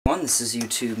everyone, this is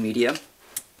YouTube Media.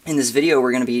 In this video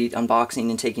we're going to be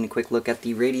unboxing and taking a quick look at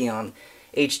the Radeon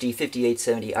HD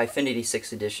 5870 Eyefinity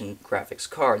 6th edition graphics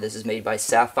card. This is made by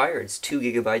Sapphire. It's 2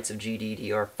 GB of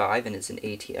GDDR5 and it's an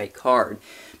ATI card.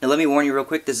 Now let me warn you real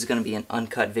quick, this is going to be an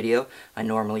uncut video. I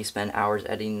normally spend hours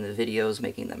editing the videos,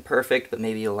 making them perfect, but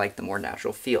maybe you'll like the more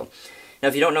natural feel. Now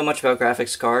if you don't know much about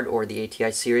graphics card or the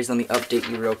ATI series, let me update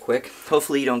you real quick.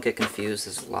 Hopefully you don't get confused,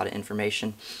 there's a lot of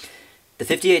information.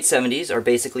 The 5870s are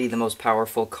basically the most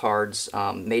powerful cards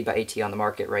made by ATI on the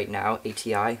market right now,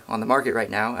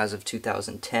 as of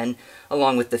 2010,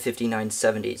 along with the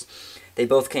 5970s. They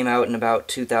both came out in about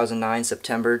 2009,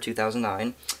 September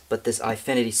 2009, but this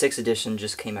Eyefinity 6th edition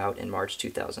just came out in March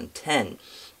 2010.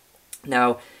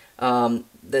 Now,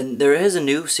 then there is a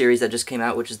new series that just came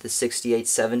out, which is the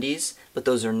 6870s, but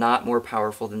those are not more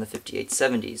powerful than the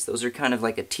 5870s. Those are kind of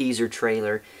like a teaser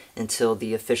trailer until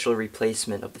the official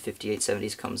replacement of the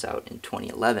 5870s comes out in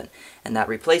 2011. And that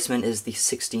replacement is the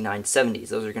 6970s.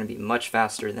 Those are going to be much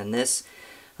faster than this,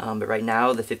 but right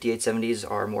now the 5870s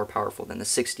are more powerful than the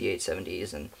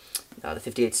 6870s, and the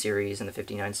 58 series and the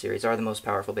 59 series are the most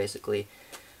powerful basically.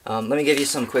 Let me give you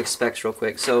some quick specs real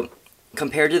quick. So,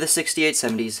 compared to the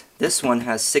 6870s, this one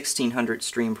has 1600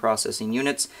 stream processing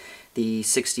units. The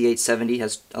 6870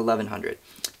 has 1100.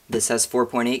 This has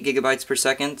 4.8 gigabytes per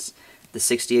second. The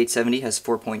 6870 has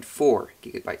 4.4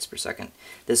 gigabytes per second.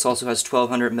 This also has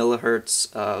 1200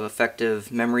 millihertz of effective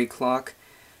memory clock.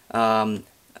 The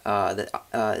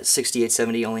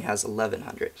 6870 only has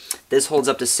 1100. This holds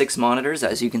up to 6 monitors,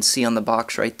 as you can see on the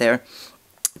box right there.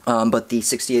 But the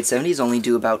 6870s only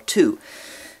do about 2.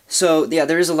 So yeah,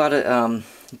 there is a lot of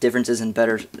differences and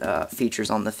better features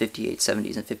on the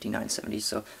 5870s and 5970s.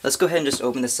 So let's go ahead and just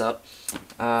open this up.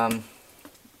 I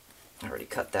already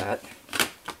cut that.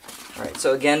 Alright,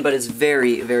 so again, but it's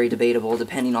very, very debatable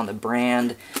depending on the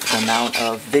brand, the amount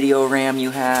of video RAM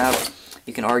you have.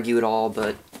 You can argue it all,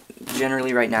 but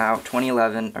generally right now,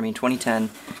 2010,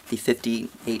 the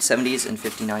 5870s and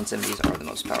 5970s are the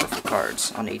most powerful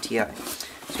cards on ATI.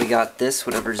 So we got this,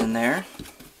 whatever's in there.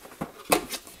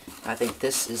 I think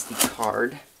this is the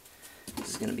card. This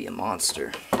is going to be a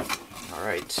monster.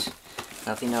 Alright,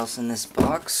 nothing else in this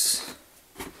box.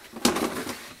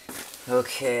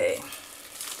 Okay,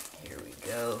 here we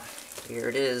go. Here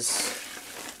it is.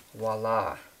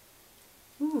 Voila.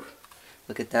 Whew.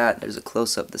 Look at that. There's a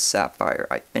close-up of the Sapphire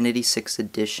Eyefinity 6th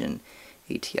edition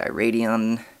ATI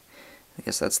Radeon. I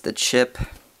guess that's the chip.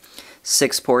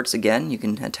 6 ports again. You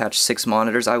can attach 6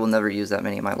 monitors. I will never use that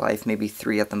many in my life, maybe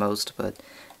 3 at the most, but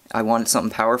I wanted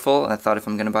something powerful. I thought if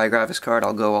I'm going to buy a graphics card,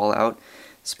 I'll go all out.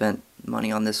 Spent money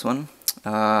on this one.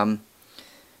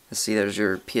 Let's see, there's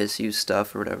your PSU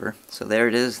stuff or whatever. So there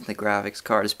it is, the graphics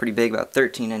card. It's pretty big, about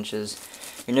 13 inches.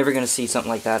 You're never going to see something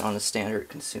like that on a standard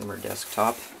consumer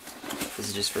desktop. This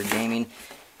is just for gaming.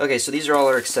 Okay, so these are all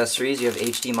our accessories. You have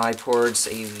HDMI ports,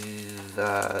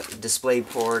 display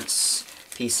ports,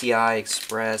 PCI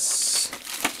Express,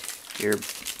 your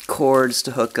cords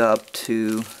to hook up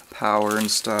to power and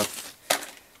stuff,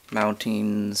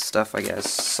 mounting stuff, I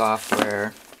guess,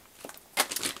 software,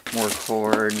 more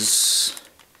cords.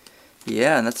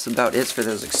 Yeah, and that's about it for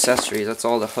those accessories. That's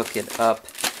all to hook it up,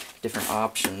 different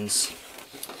options.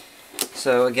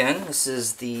 So again, this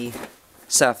is the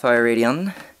Sapphire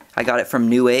Radeon. I got it from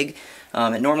Newegg.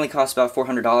 It normally costs about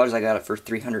 $400. I got it for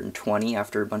 $320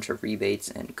 after a bunch of rebates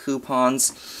and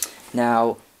coupons.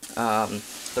 Now,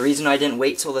 the reason I didn't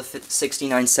wait till the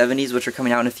 6970s, which are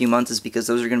coming out in a few months, is because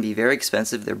those are going to be very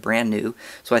expensive. They're brand new.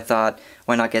 So I thought,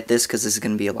 why not get this, because this is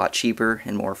going to be a lot cheaper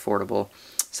and more affordable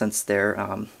since they're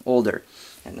older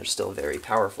and they're still very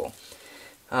powerful.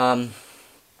 So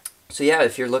yeah,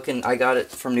 if you're looking, I got it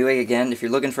from Newegg again. If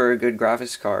you're looking for a good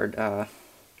graphics card, I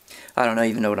don't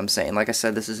even know what I'm saying. Like I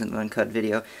said, this isn't an uncut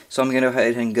video. So I'm going to go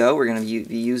ahead and go. We're going to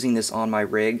be using this on my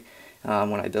rig.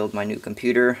 When I build my new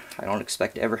computer. I don't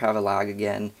expect to ever have a lag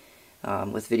again.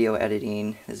 With video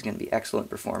editing, this is going to be excellent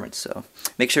performance. So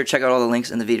make sure to check out all the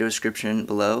links in the video description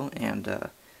below, and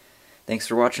thanks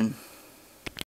for watching.